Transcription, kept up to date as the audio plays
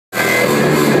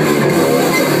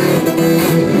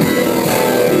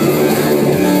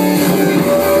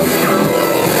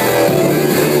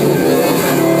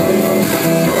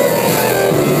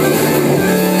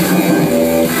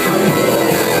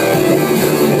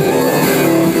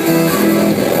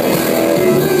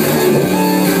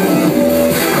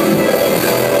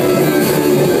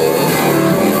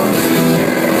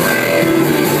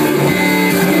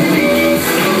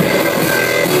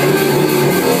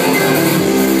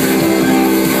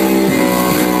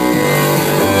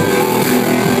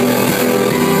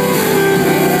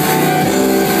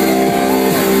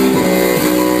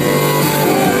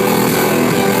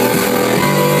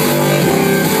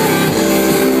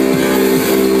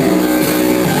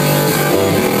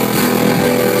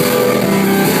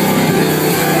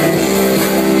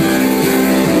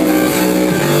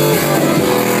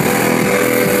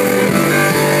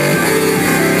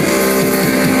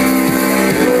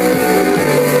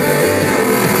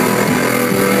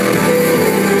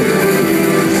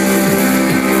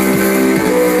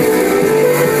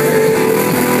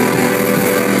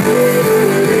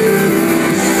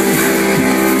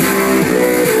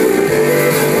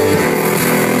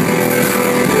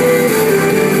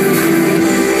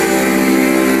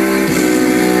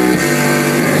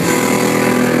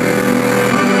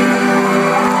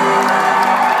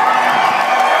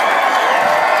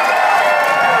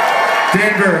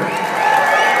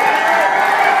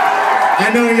I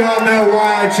know y'all know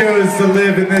why I chose to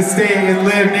live in this state and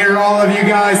live near all of you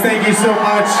guys. Thank you so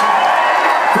much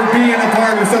for being a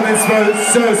part of something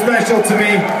so special to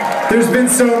me. There's been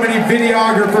so many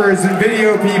videographers and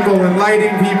video people and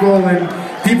lighting people and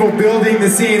people building the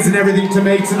scenes and everything to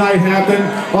make tonight happen.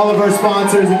 All of our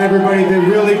sponsors and everybody that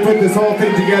really put this whole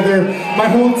thing together. My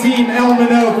whole team,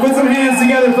 Elman Oak. Put some hands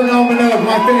together for Elman Oak,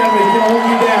 my family. Can hold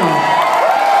you down.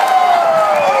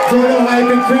 Prototype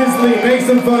and Crisley, make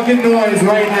some fucking noise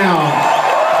right now.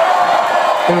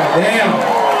 God damn.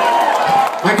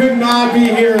 I could not be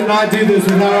here and not do this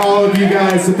without all of you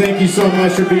guys, so thank you so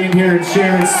much for being here and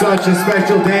sharing such a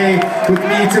special day with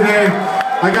me today.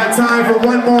 I got time for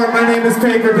one more. My name is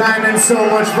Paper Diamond. So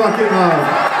much fucking love.